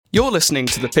You're listening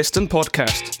to the Piston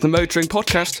Podcast, the motoring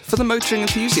podcast for the motoring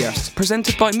enthusiasts,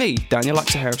 presented by me, Daniel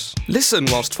Acterhouse. Listen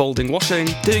whilst folding washing,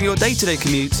 doing your day-to-day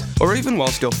commute, or even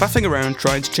whilst you're faffing around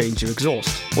trying to change your exhaust.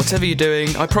 Whatever you're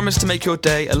doing, I promise to make your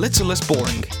day a little less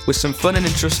boring, with some fun and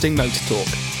interesting motor talk.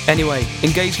 Anyway,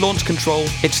 engage launch control,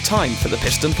 it's time for the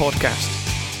Piston Podcast.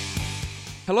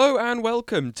 Hello and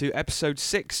welcome to episode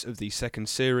 6 of the second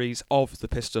series of the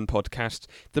Piston Podcast,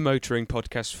 the motoring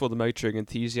podcast for the motoring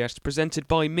enthusiast, presented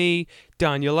by me,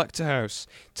 Daniel Acterhouse.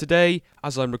 Today,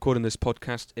 as I'm recording this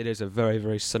podcast, it is a very,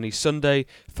 very sunny Sunday.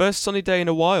 First sunny day in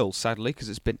a while, sadly, because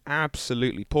it's been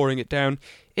absolutely pouring it down.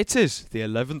 It is the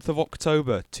 11th of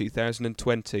October,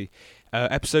 2020.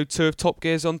 Episode 2 of Top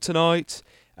Gear's on tonight.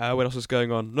 What else is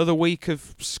going on? Another week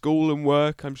of school and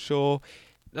work, I'm sure.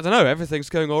 I don't know, everything's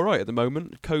going alright at the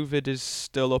moment. COVID is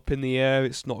still up in the air,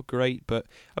 it's not great, but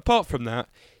apart from that,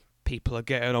 people are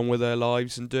getting on with their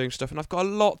lives and doing stuff, and I've got a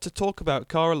lot to talk about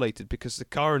car-related because the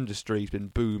car industry's been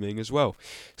booming as well.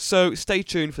 So stay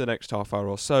tuned for the next half hour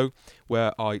or so,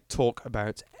 where I talk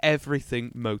about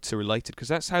everything motor-related, because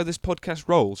that's how this podcast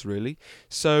rolls, really.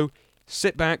 So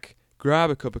sit back, grab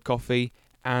a cup of coffee,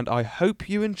 and I hope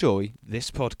you enjoy this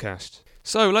podcast.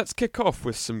 So let's kick off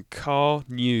with some car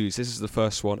news. This is the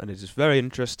first one, and it is very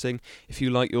interesting if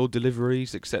you like your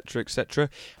deliveries, etc., etc.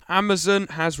 Amazon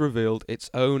has revealed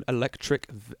its own electric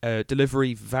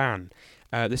delivery van.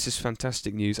 This is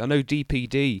fantastic news. I know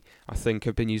DPD, I think,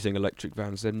 have been using electric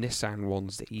vans. They're Nissan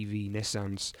ones, the EV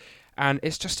Nissans. And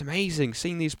it's just amazing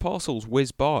seeing these parcels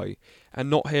whiz by and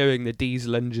not hearing the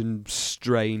diesel engine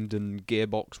strained and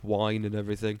gearbox whine and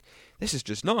everything. This is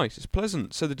just nice, it's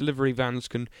pleasant, so the delivery vans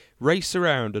can race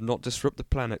around and not disrupt the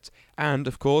planet, and,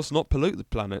 of course, not pollute the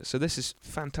planet, so this is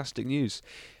fantastic news.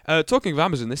 Talking of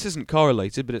Amazon, this isn't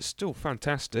car-related, but it's still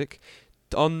fantastic.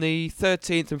 On the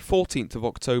 13th and 14th of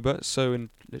October, so in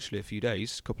literally a few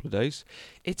days, a couple of days,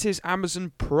 it is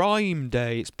Amazon Prime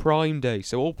Day. It's Prime Day,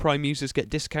 so all Prime users get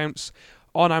discounts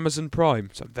on Amazon Prime.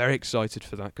 So I'm very excited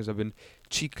for that because I've been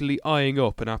cheekily eyeing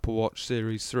up an Apple Watch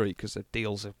Series 3 because the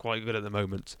deals are quite good at the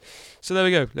moment. So there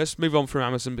we go. Let's move on from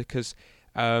Amazon because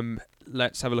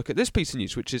let's have a look at this piece of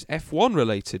news, which is F1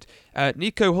 related.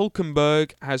 Nico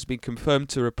Hülkenberg has been confirmed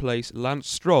to replace Lance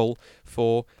Stroll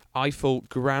for Eiffel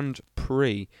Grand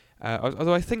Prix.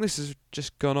 Although I think this has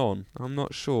just gone on. I'm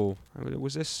not sure.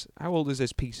 How old is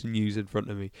this piece of news in front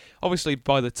of me? Obviously,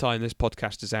 by the time this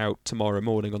podcast is out tomorrow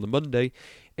morning on the Monday,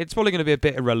 it's probably going to be a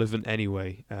bit irrelevant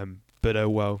anyway. But oh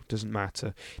well, doesn't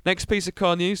matter. Next piece of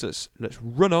car news, let's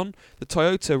run on. The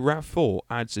Toyota RAV4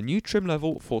 adds a new trim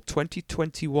level for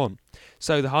 2021.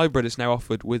 So the hybrid is now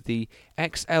offered with the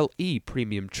XLE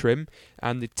premium trim,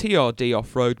 and the TRD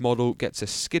off-road model gets a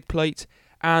skid plate,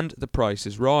 and the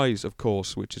prices rise, of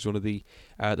course, which is one of the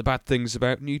bad things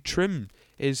about new trim,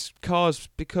 is cars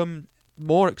become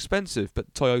more expensive,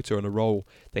 but Toyota are on a roll.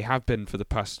 They have been for the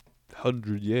past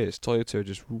 100 years. Toyota are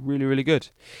just really, really good.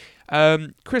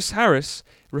 Chris Harris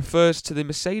refers to the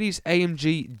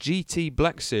Mercedes-AMG GT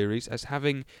Black Series as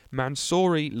having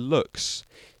Mansory looks.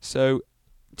 So,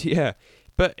 yeah,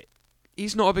 but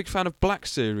he's not a big fan of Black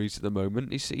Series at the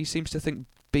moment. He seems to think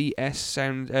BS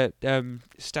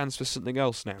stands for something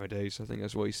else nowadays. I think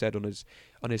that's what he said on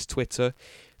his Twitter.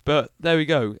 But there we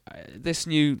go. This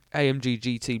new AMG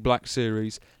GT Black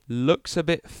Series looks a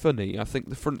bit funny. I think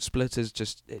the front splitters it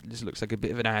just looks like a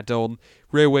bit of an add-on.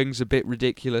 Rear wing's a bit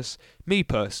ridiculous. Me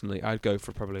personally, I'd go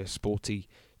for probably a sporty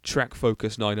track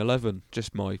focus 911.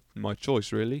 Just my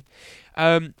choice, really.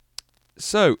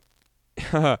 So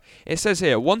it says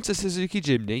here, want a Suzuki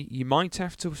Jimny, you might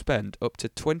have to spend up to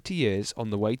 20 years on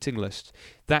the waiting list.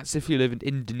 That's if you live in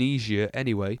Indonesia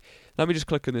anyway. Let me just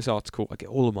click on this article. I get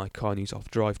all of my car news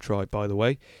off Drive Tribe, by the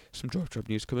way. Some Drive Tribe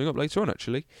news coming up later on,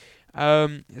 actually.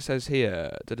 It says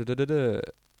here, the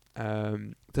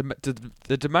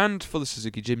demand for the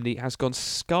Suzuki Jimny has gone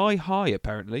sky high,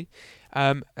 apparently,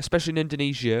 especially in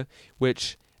Indonesia,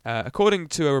 which, according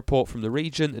to a report from the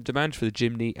region, the demand for the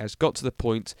Jimny has got to the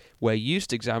point where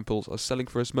used examples are selling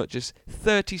for as much as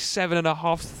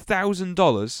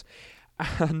 $37,500,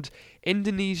 and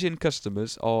Indonesian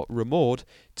customers are rumoured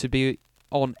to be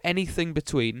on anything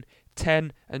between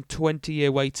 10 and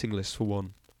 20-year waiting lists for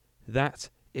one.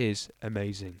 That is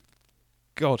amazing.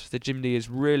 God, the Jimny is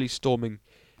really storming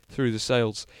through the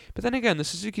sales. But then again, the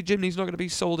Suzuki Jimny is not going to be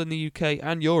sold in the UK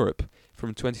and Europe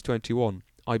from 2021,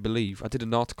 I believe. I did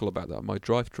an article about that on my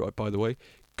Drive Tribe, by the way.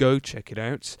 Go check it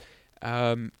out.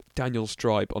 Daniel's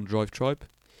Tribe on Drive Tribe.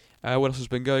 What else has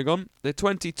been going on? The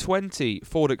 2020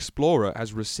 Ford Explorer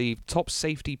has received Top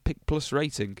Safety Pick Plus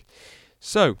rating.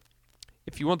 So,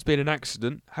 if you want to be in an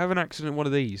accident, have an accident in one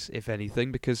of these, if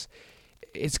anything, because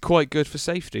it's quite good for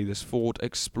safety. This Ford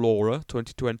Explorer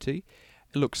 2020.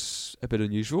 It looks a bit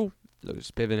unusual. It looks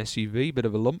a bit of an SUV, bit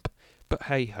of a lump. But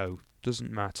hey-ho,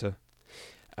 doesn't matter.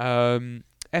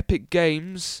 Epic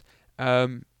Games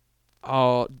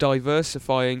are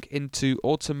diversifying into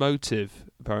automotive,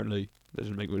 apparently.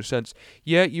 Doesn't make much sense.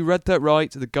 Yeah, you read that right.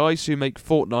 The guys who make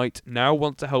Fortnite now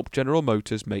want to help General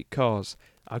Motors make cars.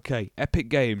 Okay, Epic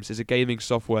Games is a gaming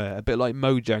software, a bit like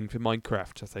Mojang for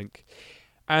Minecraft, I think.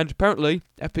 And apparently,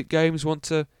 Epic Games want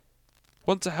to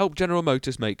help General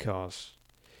Motors make cars.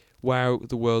 Wow,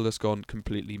 the world has gone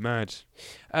completely mad.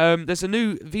 There's a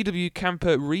new VW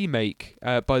Camper remake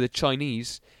by the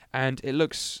Chinese, and it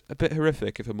looks a bit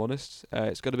horrific, if I'm honest.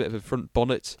 It's got a bit of a front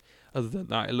bonnet. Other than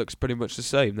that, it looks pretty much the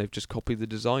same. They've just copied the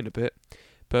design a bit.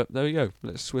 But there we go.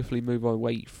 Let's swiftly move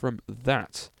away from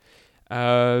that.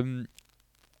 It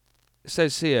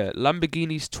says here,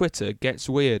 Lamborghini's Twitter gets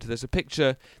weird. There's a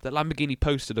picture that Lamborghini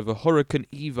posted of a Huracan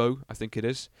Evo, I think it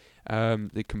is,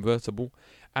 the convertible,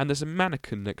 and there's a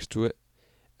mannequin next to it,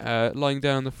 lying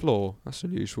down on the floor. That's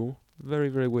unusual. Very,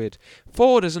 very weird.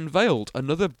 Ford has unveiled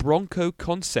another Bronco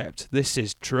concept. This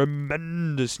is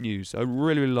tremendous news. I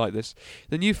really, really like this.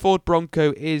 The new Ford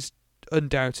Bronco is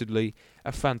undoubtedly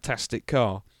a fantastic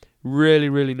car. Really,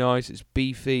 really nice. It's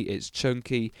beefy. It's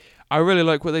chunky. I really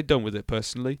like what they've done with it,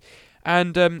 personally.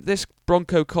 And this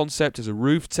Bronco concept is a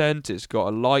roof tent. It's got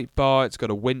a light bar. It's got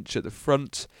a winch at the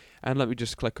front. And let me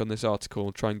just click on this article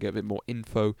and try and get a bit more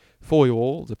info for you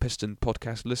all, the Piston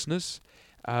Podcast listeners.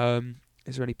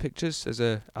 Is there any pictures? There's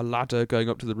a ladder going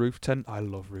up to the roof tent. I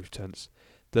love roof tents.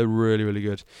 They're really, really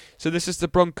good. So this is the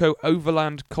Bronco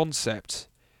Overland concept,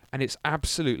 and it's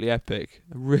absolutely epic.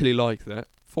 I really like that.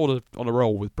 Ford on a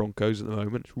roll with Broncos at the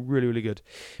moment. It's really, really good.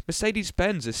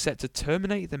 Mercedes-Benz is set to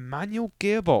terminate the manual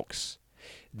gearbox.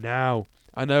 Now,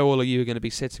 I know all of you are going to be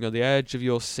sitting on the edge of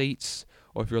your seats,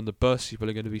 or if you're on the bus, you're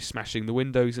probably going to be smashing the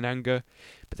windows in anger.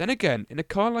 But then again, in a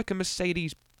car like a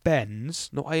Mercedes-Benz,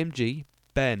 not AMG,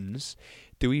 Benz,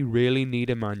 do we really need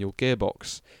a manual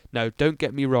gearbox? Now, don't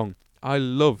get me wrong, I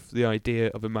love the idea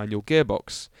of a manual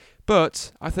gearbox,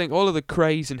 but I think all of the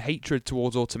craze and hatred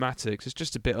towards automatics is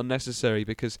just a bit unnecessary,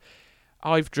 because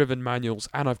I've driven manuals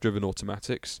and I've driven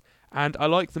automatics, and I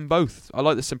like them both. I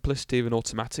like the simplicity of an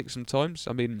automatic sometimes.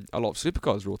 I mean, a lot of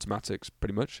supercars are automatics,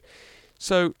 pretty much.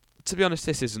 So, to be honest,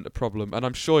 this isn't a problem, and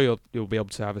I'm sure you'll be able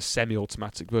to have a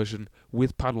semi-automatic version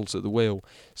with paddles at the wheel.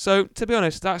 So, to be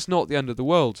honest, that's not the end of the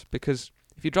world, because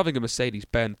if you're driving a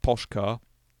Mercedes-Benz posh car,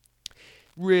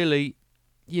 really,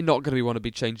 you're not going to want to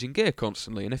be changing gear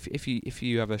constantly. And if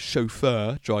you have a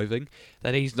chauffeur driving,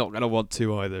 then he's not going to want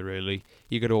to either, really.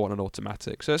 You're going to want an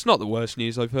automatic. So it's not the worst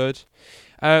news I've heard.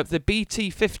 The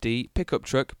BT50 pickup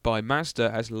truck by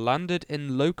Mazda has landed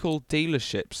in local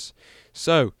dealerships.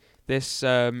 So this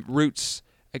routes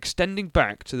extending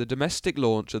back to the domestic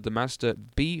launch of the Mazda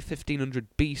B1500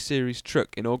 B Series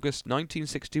truck in August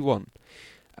 1961.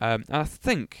 And I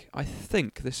think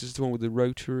this is the one with the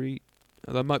rotary.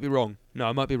 I might be wrong. No,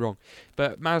 I might be wrong.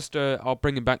 But Mazda are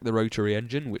bringing back the rotary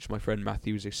engine, which my friend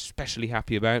Matthew is especially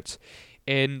happy about,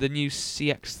 in the new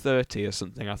CX-30 or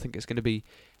something. I think it's going to be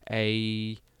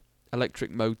a electric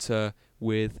motor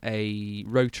with a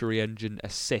rotary engine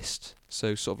assist,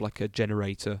 so sort of like a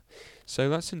generator. So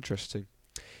that's interesting.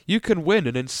 You can win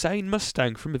an insane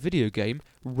Mustang from a video game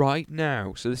right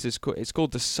now. So this is it's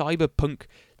called the Cyberpunk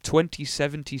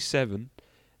 2077.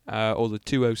 Or the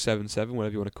 2077,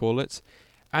 whatever you want to call it.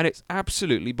 And it's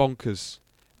absolutely bonkers.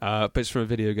 But it's from a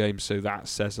video game, so that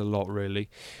says a lot, really.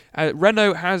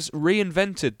 Renault has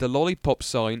reinvented the lollipop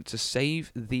sign to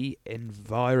save the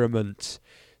environment.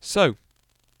 So,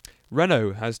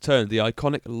 Renault has turned the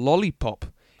iconic lollipop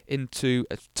into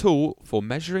a tool for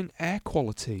measuring air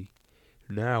quality.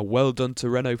 Now, well done to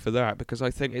Renault for that, because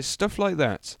I think it's stuff like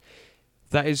that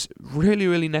that is really,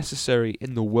 really necessary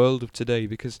in the world of today,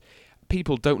 because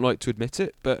people don't like to admit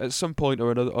it, but at some point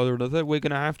or another, we're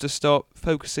going to have to start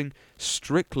focusing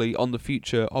strictly on the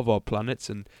future of our planet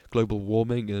and global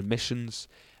warming and emissions.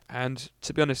 And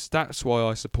to be honest, that's why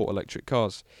I support electric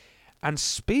cars. And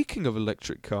speaking of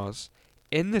electric cars,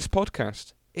 in this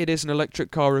podcast, it is an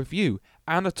electric car review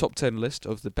and a top 10 list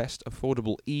of the best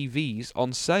affordable EVs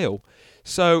on sale.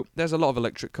 So there's a lot of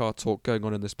electric car talk going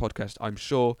on in this podcast, I'm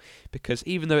sure, because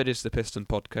even though it is the Piston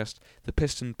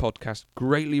Podcast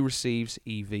greatly receives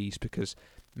EVs, because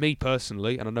me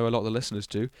personally, and I know a lot of the listeners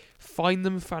do, find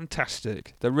them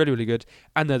fantastic. They're really, really good,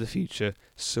 and they're the future,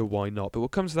 so why not? But we'll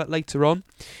come to that later on.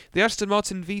 The Aston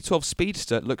Martin V12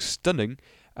 Speedster looks stunning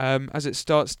as it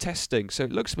starts testing. So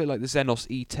it looks a bit like the Xenos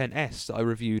E10S that I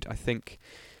reviewed, I think,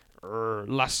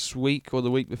 last week or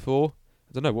the week before.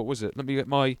 I don't know, what was it? Let me get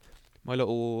my my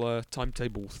little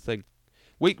timetable thing.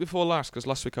 Week before last, because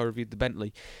last week I reviewed the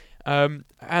Bentley. And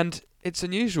it's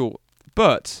unusual,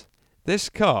 but this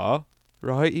car,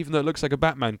 right, even though it looks like a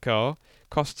Batman car,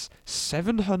 costs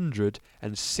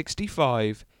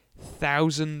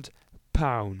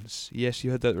 £765,000. Yes, you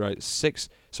heard that right.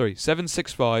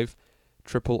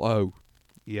 765,000.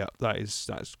 Yeah,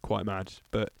 that's quite mad.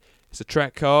 But it's a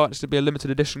track car. It's going to be a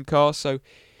limited edition car, so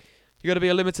you got to be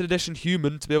a limited edition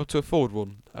human to be able to afford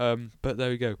one. But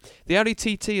there we go. The Audi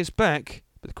TT is back,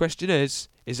 but the question is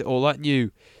it all that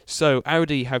new? So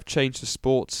Audi have changed the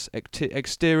sports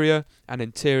exterior and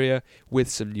interior with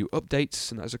some new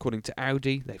updates, and that's according to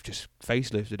Audi. They've just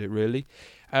facelifted it, really,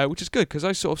 which is good, because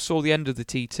I sort of saw the end of the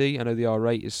TT. I know the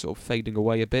R8 is sort of fading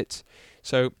away a bit.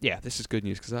 So, yeah, this is good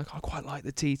news, because I quite like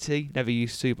the TT. Never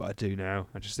used to, but I do now.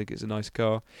 I just think it's a nice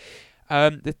car.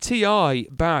 The TI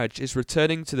badge is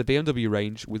returning to the BMW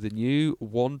range with the new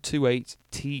 128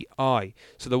 Ti.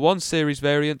 So the 1 Series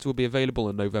variant will be available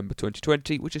in November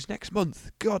 2020, which is next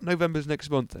month. God, November's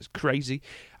next month. That's crazy.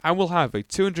 And we'll have a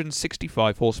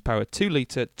 265 horsepower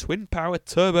 2-litre twin-power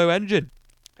turbo engine.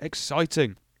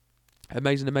 Exciting.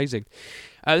 Amazing. This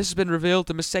has been revealed.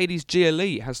 The Mercedes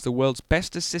GLE has the world's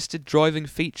best assisted driving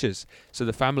features. So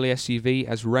the family SUV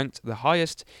has ranked the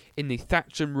highest in the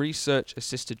Thatcham Research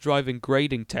Assisted Driving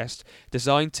Grading Test,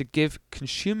 designed to give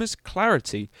consumers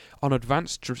clarity on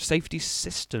advanced safety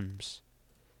systems.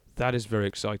 That is very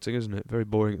exciting, isn't it? Very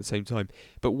boring at the same time.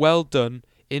 But well done,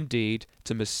 indeed,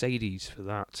 to Mercedes for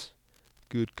that.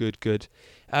 Good.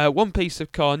 One piece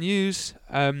of car news.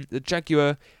 The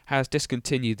Jaguar has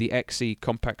discontinued the XE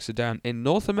compact sedan in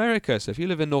North America. So if you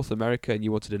live in North America and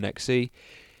you wanted an XE,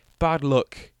 bad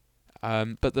luck.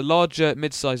 But the larger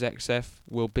mid-size XF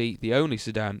will be the only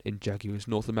sedan in Jaguar's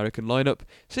North American lineup.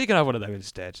 So you can have one of them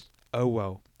instead. Oh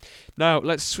well. Now,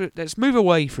 let's move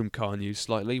away from car news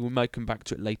slightly. We might come back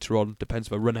to it later on. Depends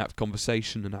if I run out of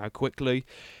conversation and how quickly.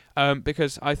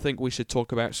 Because I think we should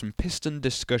talk about some piston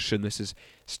discussion. This is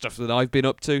stuff that I've been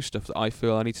up to, stuff that I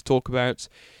feel I need to talk about.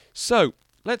 So,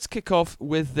 let's kick off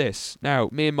with this. Now,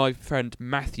 me and my friend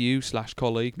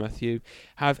Matthew/colleague Matthew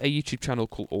have a YouTube channel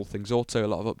called All Things Auto. A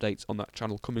lot of updates on that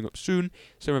channel coming up soon,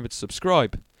 so remember to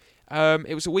subscribe.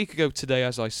 It was a week ago today,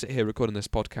 as I sit here recording this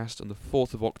podcast on the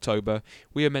 4th of October.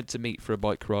 We were meant to meet for a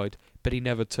bike ride, but he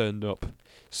never turned up.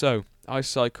 So, I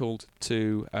cycled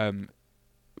to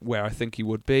where I think he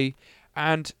would be,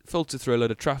 and filtered through a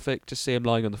load of traffic to see him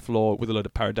lying on the floor with a load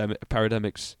of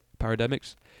paramedics,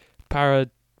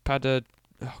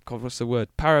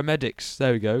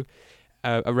 there we go,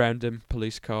 around him,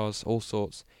 police cars, all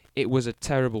sorts. It was a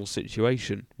terrible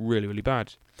situation, really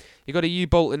bad. He got a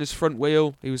U-bolt in his front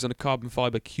wheel. He was on a carbon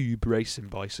fibre cube racing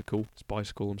bicycle. It's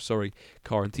bicycle, I'm sorry,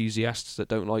 car enthusiasts that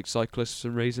don't like cyclists for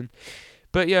some reason.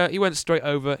 But yeah, he went straight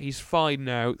over. He's fine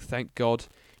now, thank God.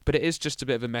 But it is just a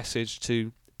bit of a message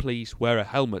to please wear a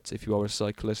helmet if you are a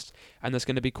cyclist. And there's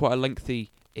going to be quite a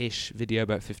lengthy-ish video,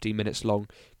 about 15 minutes long,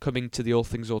 coming to the All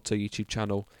Things Auto YouTube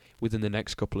channel within the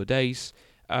next couple of days.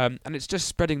 And it's just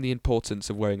spreading the importance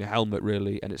of wearing a helmet,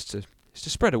 really, and it's to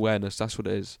spread awareness. That's what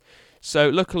it is. So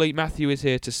luckily, Matthew is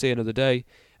here to see another day,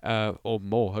 or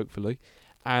more, hopefully.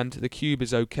 And the cube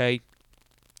is okay.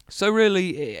 So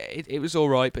really, it was all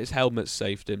right, but his helmet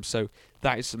saved him. So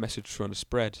that is the message we're trying to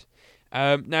spread.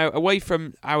 Now, away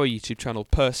from our YouTube channel,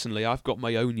 personally, I've got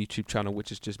my own YouTube channel, which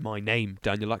is just my name,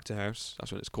 Daniel Acterhouse.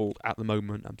 That's what it's called at the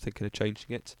moment. I'm thinking of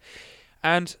changing it.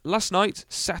 And last night,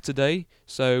 Saturday,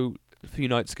 so a few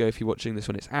nights ago, if you're watching this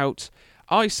when it's out,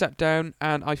 I sat down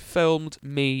and I filmed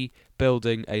me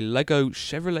building a Lego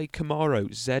Chevrolet Camaro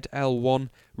ZL1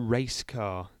 race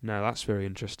car. Now, that's very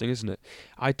interesting, isn't it?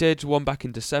 I did one back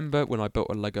in December when I built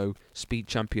a Lego Speed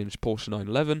Champions Porsche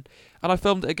 911, and I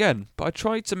filmed it again, but I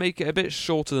tried to make it a bit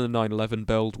shorter than the 911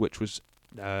 build, which was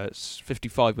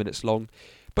 55 minutes long,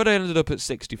 but I ended up at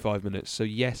 65 minutes, so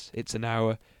yes, it's an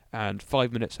hour and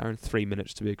 5 minutes, hour and 3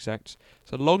 minutes to be exact.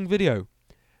 It's a long video.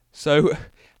 So,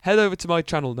 head over to my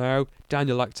channel now,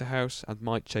 Daniel Acterhouse. I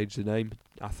might change the name.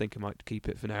 I think I might keep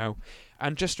it for now.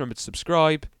 And just remember to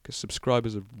subscribe, because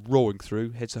subscribers are roaring through.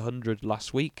 Hit 100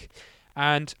 last week.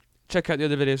 And check out the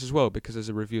other videos as well, because there's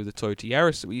a review of the Toyota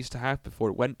Yaris that we used to have before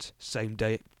it went. Same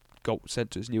day it got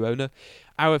sent to its new owner.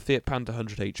 Our Fiat Panda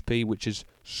 100 HP, which is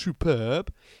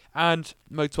superb. And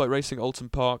Motorbike Racing at Alton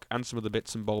Park, and some other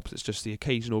bits and bobs. It's just the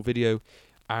occasional video.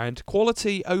 And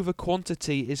quality over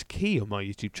quantity is key on my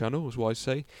YouTube channel, is what I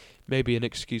say. Maybe an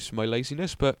excuse for my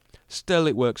laziness, but still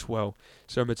it works well.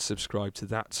 So remember to subscribe to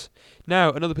that.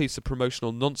 Now, another piece of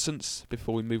promotional nonsense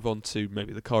before we move on to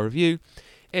maybe the car review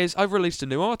is I've released a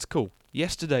new article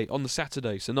yesterday on the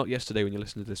Saturday. So not yesterday when you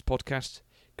listen to this podcast.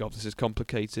 God, this is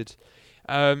complicated.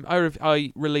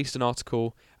 I released an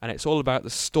article, and it's all about the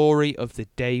story of the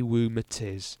Daewoo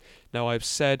Matiz. Now, I've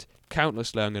said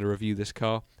countlessly I'm going to review this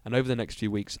car, and over the next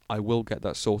few weeks I will get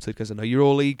that sorted, because I know you're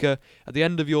all eager at the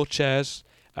end of your chairs,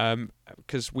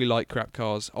 because we like crap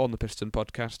cars on the Piston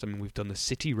Podcast. I mean, we've done the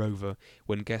City Rover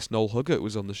when guest Noel Huggett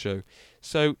was on the show.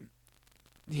 So,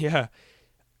 yeah,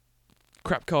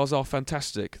 crap cars are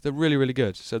fantastic. They're really, really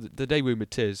good. So the Daewoo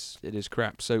Matiz, it is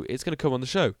crap, so it's going to come on the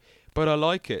show. But I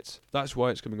like it. That's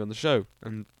why it's coming on the show.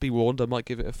 And be warned, I might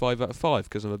give it a 5 out of 5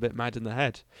 because I'm a bit mad in the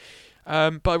head.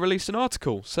 But I released an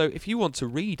article. So if you want to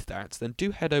read that, then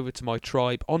do head over to my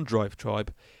tribe on Drive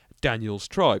Tribe, Daniel's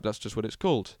Tribe. That's just what it's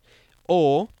called.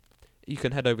 Or you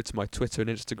can head over to my Twitter and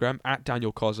Instagram at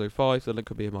DanielCars05. The link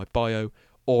will be in my bio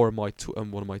or in my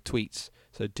one of my tweets.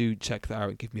 So do check that out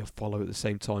and give me a follow at the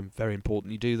same time. Very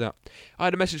important you do that. I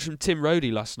had a message from Tim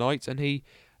Rodey last night, and he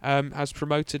has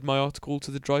promoted my article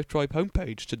to the Drive Tribe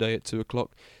homepage today at 2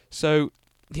 o'clock. So,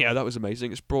 yeah, that was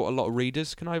amazing. It's brought a lot of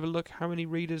readers. Can I have a look? How many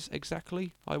readers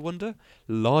exactly, I wonder?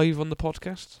 Live on the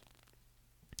podcast?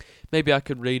 Maybe I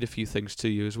could read a few things to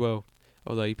you as well,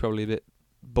 although you're probably a bit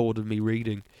bored of me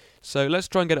reading. So let's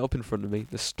try and get it up in front of me.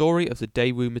 The story of the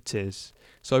Daewoo Matiz.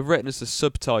 So I've written as the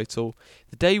subtitle,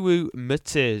 the Daewoo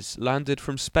Matiz landed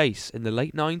from space in the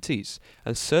late 90s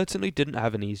and certainly didn't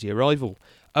have an easy arrival.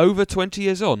 Over 20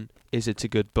 years on, is it a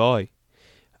goodbye?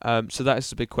 So that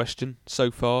is the big question so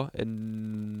far.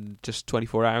 In just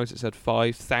 24 hours, it's had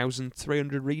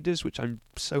 5,300 readers, which I'm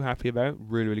so happy about.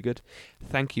 Really, really good.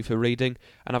 Thank you for reading.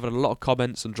 And I've had a lot of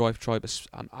comments on Drive Tribe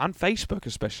and Facebook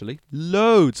especially.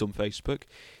 Loads on Facebook.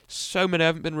 So many I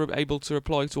haven't been able to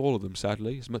reply to all of them,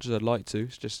 sadly, as much as I'd like to.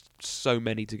 It's just so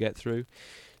many to get through.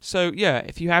 So, yeah,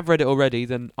 if you have read it already,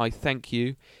 then I thank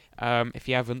you. If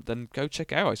you haven't, then go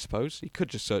check it out, I suppose. You could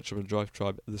just search on Drive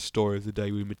Tribe, the story of the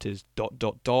Daewoo Matiz, ...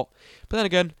 But then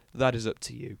again, that is up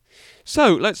to you.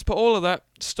 So, let's put all of that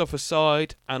stuff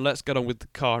aside, and let's get on with the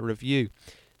car review.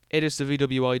 It is the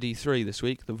VW ID.3 this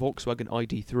week, the Volkswagen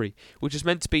ID.3, which is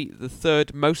meant to be the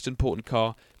third most important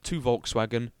car to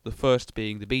Volkswagen, the first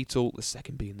being the Beetle, the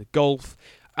second being the Golf,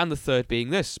 and the third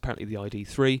being this, apparently the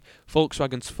ID.3,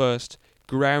 Volkswagen's first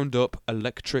ground-up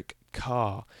electric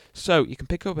car. So you can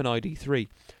pick up an ID.3.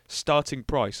 Starting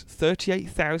price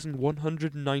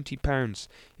 £38,190.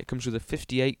 It comes with a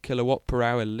 58 kilowatt per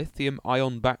hour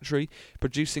lithium-ion battery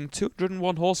producing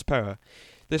 201 horsepower.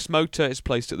 This motor is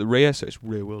placed at the rear, so it's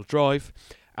rear-wheel drive,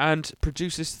 and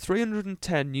produces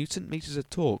 310 newton meters of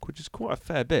torque, which is quite a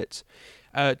fair bit.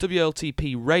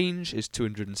 WLTP range is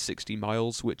 260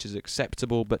 miles, which is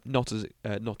acceptable, but not as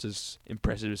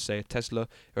impressive as, say, a Tesla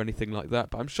or anything like that.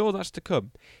 But I'm sure that's to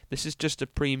come. This is just a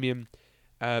premium,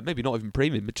 maybe not even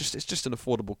premium, but it's just an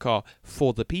affordable car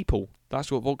for the people. That's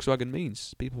what Volkswagen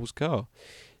means, people's car.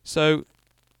 So,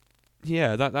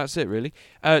 yeah, that's it really.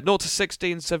 0 to 60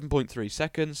 in 7.3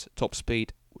 seconds. Top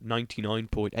speed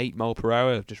 99.8 mile per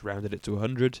hour. I've just rounded it to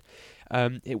 100.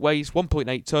 It weighs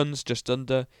 1.8 tons, just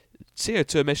under.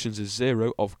 CO2 emissions is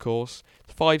 0, of course.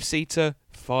 5-seater,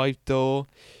 5-door.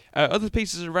 Other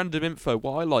pieces of random info,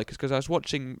 what I like is because I was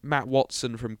watching Matt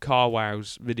Watson from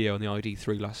CarWow's video on the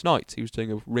ID.3 last night. He was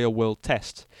doing a real-world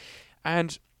test.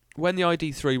 And when the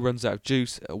ID.3 runs out of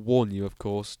juice, it'll warn you, of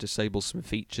course, disable some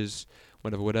features,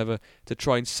 whatever, to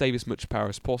try and save as much power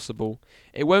as possible.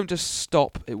 It won't just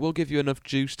stop, it will give you enough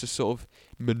juice to sort of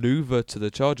manoeuvre to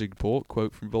the charging port,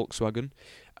 quote from Volkswagen.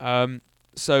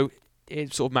 So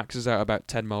it sort of maxes out about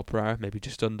 10 mile per hour, maybe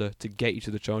just under, to get you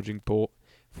to the charging port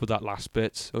for that last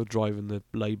bit, or driving the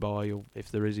lay-by, or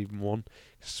if there is even one.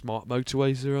 Smart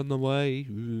motorways are on the way.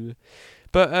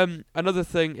 But another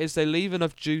thing is they leave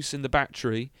enough juice in the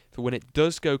battery for when it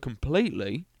does go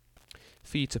completely,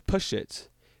 for you to push it.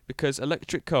 Because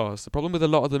electric cars, the problem with a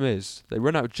lot of them is they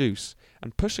run out of juice,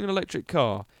 and pushing an electric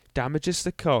car damages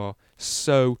the car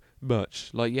so much.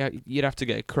 Like, yeah, you'd have to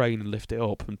get a crane and lift it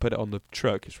up and put it on the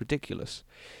truck. It's ridiculous.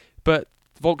 But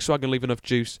Volkswagen leave enough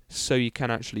juice so you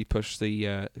can actually push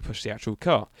the actual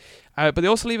car. But they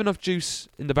also leave enough juice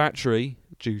in the battery,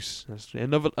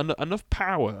 enough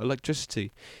power,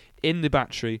 electricity, in the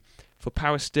battery for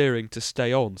power steering to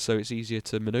stay on, so it's easier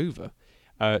to manoeuvre,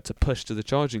 to push to the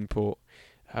charging port.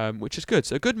 Which is good.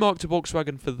 So a good mark to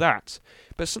Volkswagen for that.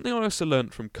 But something I also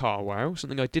learnt from CarWow,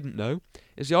 something I didn't know,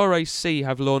 is the RAC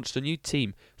have launched a new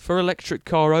team for electric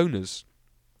car owners.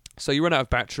 So you run out of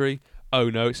battery, oh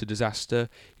no, it's a disaster.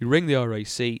 You ring the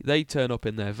RAC, they turn up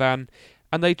in their van,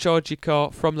 and they charge your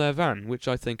car from their van, which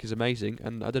I think is amazing,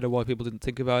 and I don't know why people didn't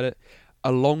think about it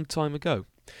a long time ago.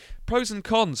 Pros and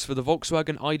cons for the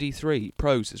Volkswagen ID.3.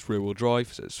 Pros, it's rear-wheel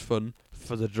drive, so it's fun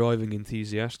for the driving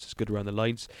enthusiast. It's good around the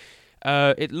lanes.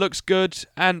 It looks good,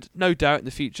 and no doubt in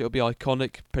the future it'll be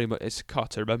iconic. Pretty much, it's a car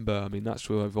to remember. I mean, that's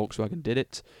where Volkswagen did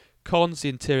it. Cons, the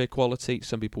interior quality.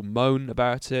 Some people moan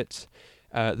about it.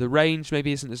 The range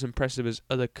maybe isn't as impressive as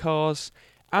other cars.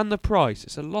 And the price.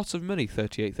 It's a lot of money,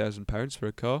 £38,000 for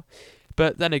a car.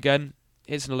 But then again,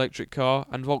 it's an electric car,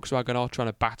 and Volkswagen are trying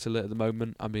to battle it at the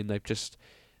moment. I mean, they've just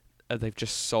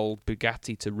sold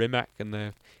Bugatti to Rimac, and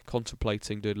they're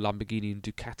contemplating doing Lamborghini and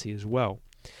Ducati as well.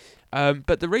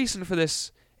 But the reason for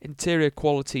this interior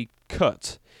quality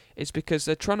cut is because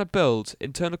they're trying to build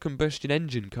internal combustion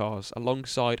engine cars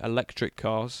alongside electric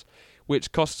cars,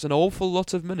 which costs an awful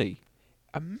lot of money.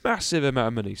 A massive amount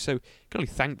of money. So you can only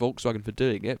thank Volkswagen for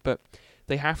doing it, but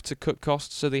they have to cut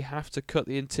costs, so they have to cut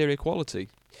the interior quality.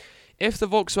 If the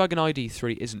Volkswagen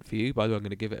ID.3 isn't for you, by the way, I'm going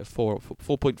to give it a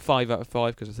 4.5 out of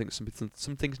 5 because I think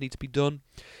some things need to be done.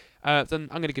 Then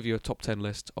I'm going to give you a top 10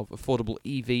 list of affordable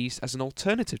EVs as an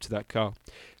alternative to that car.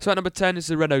 So at number 10 is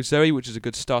the Renault Zoe, which is a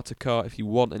good starter car if you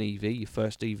want an EV, your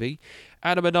first EV.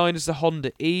 At number 9 is the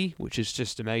Honda E, which is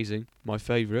just amazing, my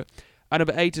favourite. At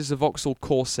number 8 is the Vauxhall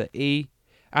Corsa E.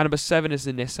 At number 7 is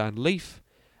the Nissan Leaf.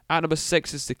 At number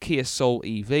 6 is the Kia Soul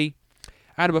EV.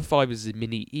 At number 5 is the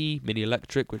Mini E, Mini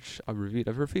Electric, which I've reviewed.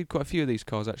 I've reviewed quite a few of these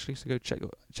cars, actually, so go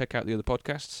check out the other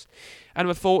podcasts. At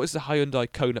number 4 is the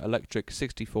Hyundai Kona Electric,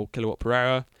 64 kilowatt per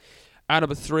hour. At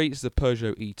number 3 is the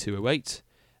Peugeot E208.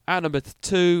 At number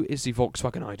 2 is the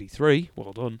Volkswagen ID.3,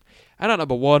 well done. And at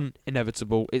number 1,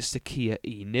 inevitable, it's the Kia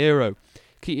e-Niro.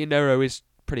 Kia e-Niro is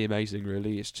pretty amazing,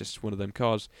 really. It's just one of them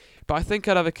cars. But I think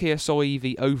I'd have a Kia Soul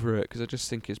EV over it, because I just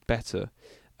think it's better.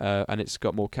 And it's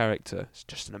got more character. It's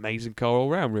just an amazing car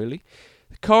all round, really.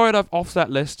 The car I'd have off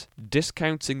that list,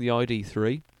 discounting the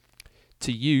ID.3,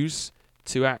 to use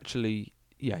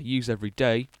every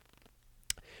day,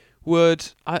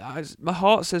 would... my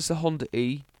heart says the Honda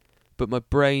E, but my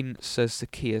brain says the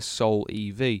Kia Soul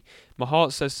EV. My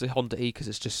heart says the Honda E because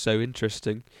it's just so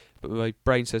interesting, but my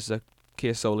brain says the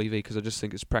Kia Soul EV because I just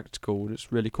think it's practical and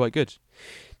it's really quite good.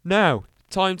 Now,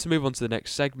 time to move on to the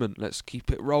next segment. Let's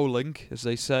keep it rolling, as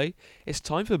they say. It's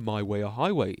time for My Way or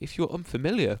Highway. If you're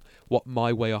unfamiliar what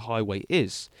My Way or Highway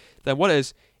is, then what it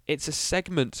is, it's a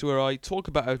segment where I talk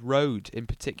about a road in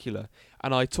particular,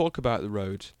 and I talk about the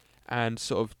road and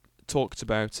sort of talk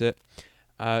about it,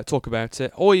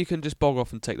 or you can just bog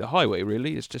off and take the highway,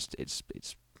 really. It's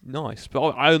nice. But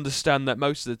I understand that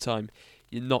most of the time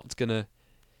you're not going to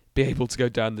be able to go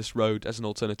down this road as an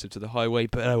alternative to the highway,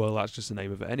 but oh well, that's just the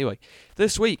name of it anyway.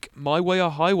 This week, My Way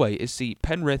or Highway is the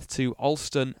Penrith to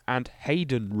Alston and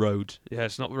Hayden Road. Yeah,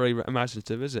 it's not very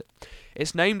imaginative, is it?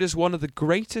 It's named as one of the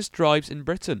greatest drives in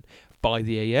Britain by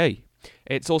the AA.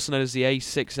 It's also known as the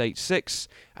A686,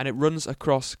 and it runs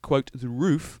across, quote, the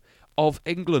roof of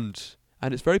England.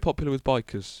 And it's very popular with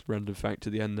bikers, random fact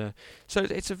at the end there. So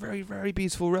it's a very, very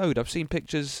beautiful road. I've seen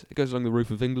pictures. It goes along the roof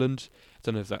of England. I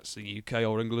don't know if that's the UK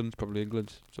or England. Probably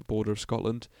England. It's a border of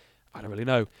Scotland. I don't really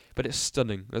know. But it's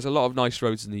stunning. There's a lot of nice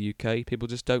roads in the UK. People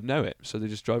just don't know it. So they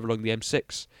just drive along the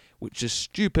M6, which is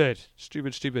stupid.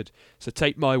 Stupid. So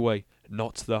take my way,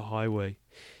 not the highway.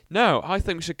 Now, I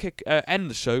think we should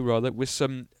end the show, rather, with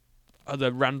some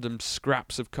other random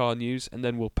scraps of car news, and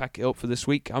then we'll pack it up for this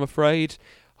week, I'm afraid.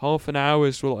 Half an hour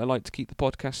is what I like to keep the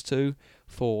podcast to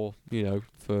for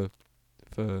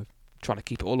trying to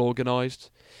keep it all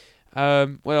organised.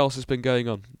 What else has been going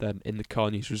on then in the car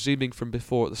news? Resuming from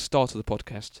before at the start of the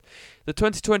podcast. The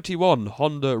 2021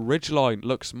 Honda Ridgeline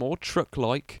looks more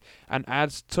truck-like and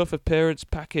adds tough appearance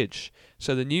package.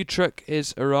 So the new truck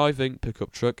is arriving,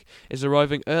 pickup truck, is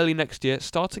arriving early next year,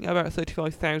 starting at about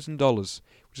 $35,000,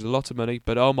 which is a lot of money,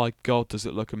 but oh my god, does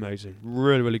it look amazing.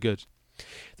 Really, really good.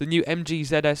 The new MG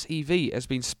ZS EV has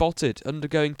been spotted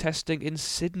undergoing testing in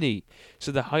Sydney.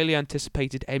 So the highly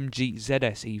anticipated MG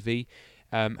ZS EV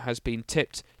has been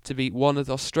tipped to be one of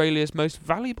Australia's most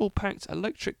valuable packed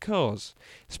electric cars.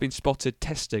 It's been spotted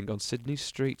testing on Sydney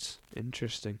streets.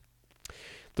 Interesting.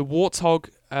 The Warthog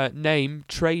name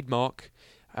trademark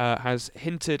has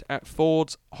hinted at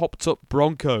Ford's hopped-up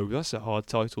Bronco. That's a hard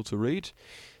title to read.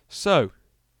 So,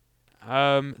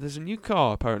 there's a new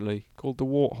car, apparently, called the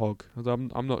Warthog.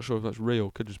 I'm not sure if that's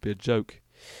real. Could just be a joke.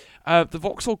 The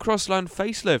Vauxhall Crossland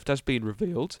facelift has been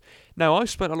revealed. Now, I've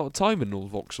spent a lot of time in all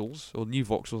Vauxhalls, or new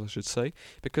Vauxhalls, I should say,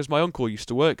 because my uncle used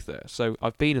to work there. So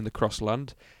I've been in the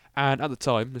Crossland, and at the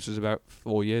time, this was about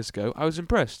 4 years ago, I was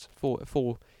impressed.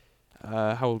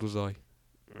 How old was I?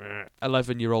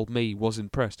 11-year-old me was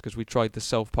impressed because we tried the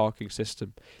self-parking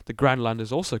system. The Grandland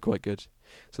is also quite good.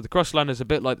 So the Crossland is a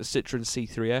bit like the Citroen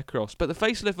C3 Aircross, but the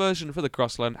facelift version for the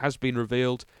Crossland has been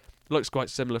revealed. Looks quite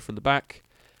similar from the back.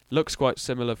 Looks quite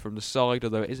similar from the side,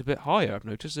 although it is a bit higher. I've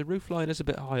noticed the roofline is a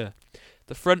bit higher.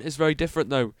 The front is very different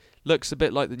though. Looks a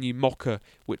bit like the new Mocha,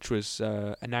 which was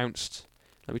announced.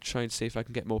 Let me try and see if I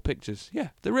can get more pictures. Yeah,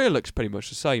 the rear looks pretty much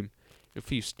the same. A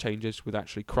few changes with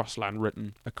actually Crossland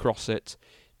written across it.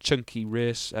 Chunky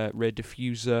rear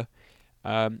diffuser.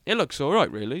 It looks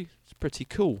alright really. It's pretty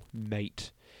cool,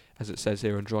 mate, as it says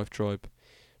here on Drive Tribe.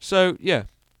 So, yeah,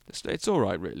 it's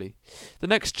alright really. The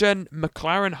next gen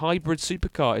McLaren hybrid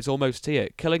supercar is almost here,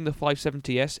 killing the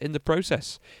 570S in the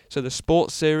process. So the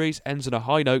Sports Series ends on a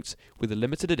high note with the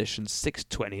limited edition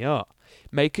 620R,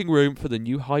 making room for the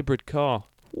new hybrid car.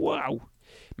 Wow!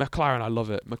 McLaren, I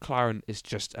love it. McLaren is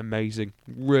just amazing.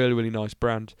 Really, really nice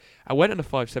brand. I went on a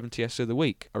 570S the other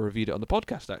week. I reviewed it on the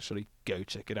podcast, actually. Go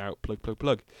check it out.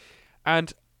 Plug.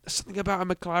 And something about a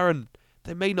McLaren,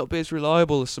 they may not be as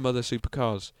reliable as some other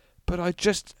supercars, but I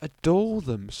just adore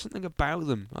them. Something about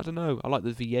them. I don't know. I like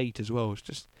the V8 as well. It's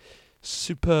just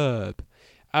superb.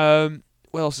 What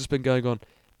else has been going on?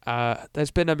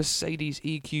 There's been a Mercedes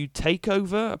EQ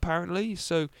takeover, apparently.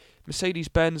 So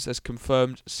Mercedes-Benz has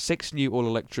confirmed 6 new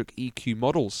all-electric EQ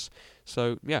models.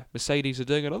 So, yeah, Mercedes are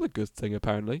doing another good thing,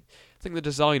 apparently. I think the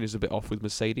design is a bit off with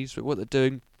Mercedes, but what they're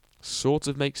doing sort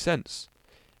of makes sense.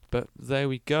 But there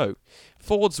we go.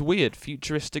 Ford's weird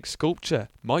futuristic sculpture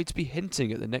might be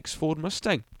hinting at the next Ford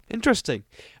Mustang. Interesting.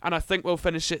 And I think we'll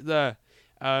finish it there.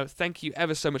 Thank you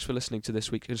ever so much for listening to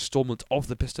this week's instalment of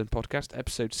the Piston Podcast,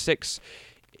 episode 6.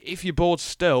 If you're bored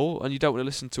still and you don't want to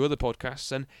listen to other podcasts,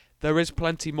 then there is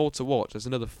plenty more to watch. There's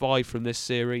another 5 from this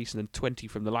series and then 20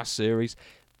 from the last series.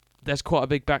 There's quite a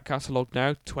big back catalogue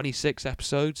now, 26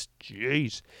 episodes.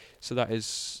 Jeez. So that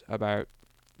is about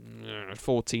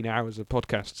 14 hours of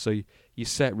podcast. So you're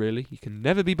set, really. You can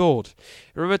never be bored.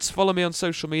 Remember to follow me on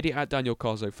social media at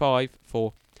DanielCarzo5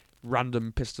 for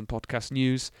random Piston Podcast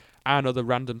news and other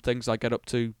random things I get up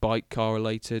to, bike, car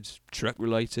related, truck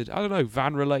related, I don't know,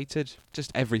 van related,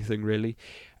 just everything really.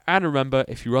 And remember,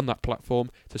 if you're on that platform,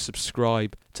 to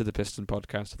subscribe to the Piston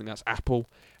Podcast. I think that's Apple.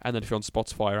 And then if you're on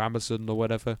Spotify or Amazon or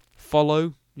whatever,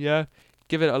 follow, yeah,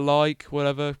 give it a like,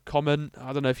 whatever, comment.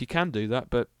 I don't know if you can do that,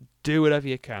 but do whatever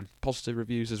you can. Positive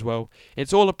reviews as well.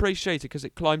 It's all appreciated because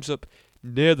it climbs up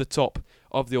near the top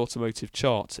of the automotive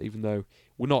charts, even though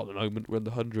we're not at the moment. We're in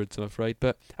the hundreds, I'm afraid.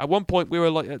 But at one point, we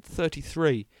were like at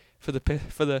 33 for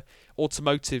the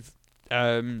automotive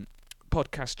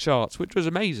podcast charts, which was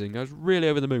amazing. I was really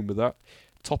over the moon with that,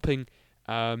 topping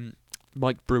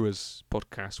Mike Brewer's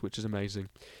podcast, which is amazing.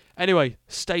 Anyway,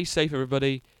 stay safe,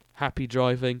 everybody. Happy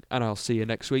driving, and I'll see you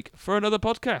next week for another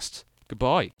podcast.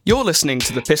 Goodbye. You're listening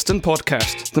to the Piston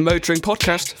Podcast, the motoring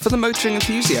podcast for the motoring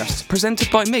enthusiast,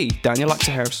 presented by me, Daniel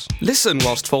Acterhouse. Listen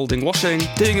whilst folding washing,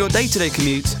 doing your day-to-day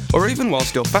commute, or even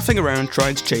whilst you're faffing around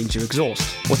trying to change your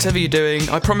exhaust. Whatever you're doing,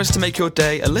 I promise to make your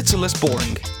day a little less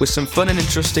boring, with some fun and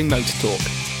interesting motor talk.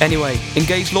 Anyway,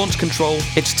 engage launch control,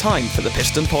 it's time for the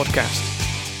Piston Podcast.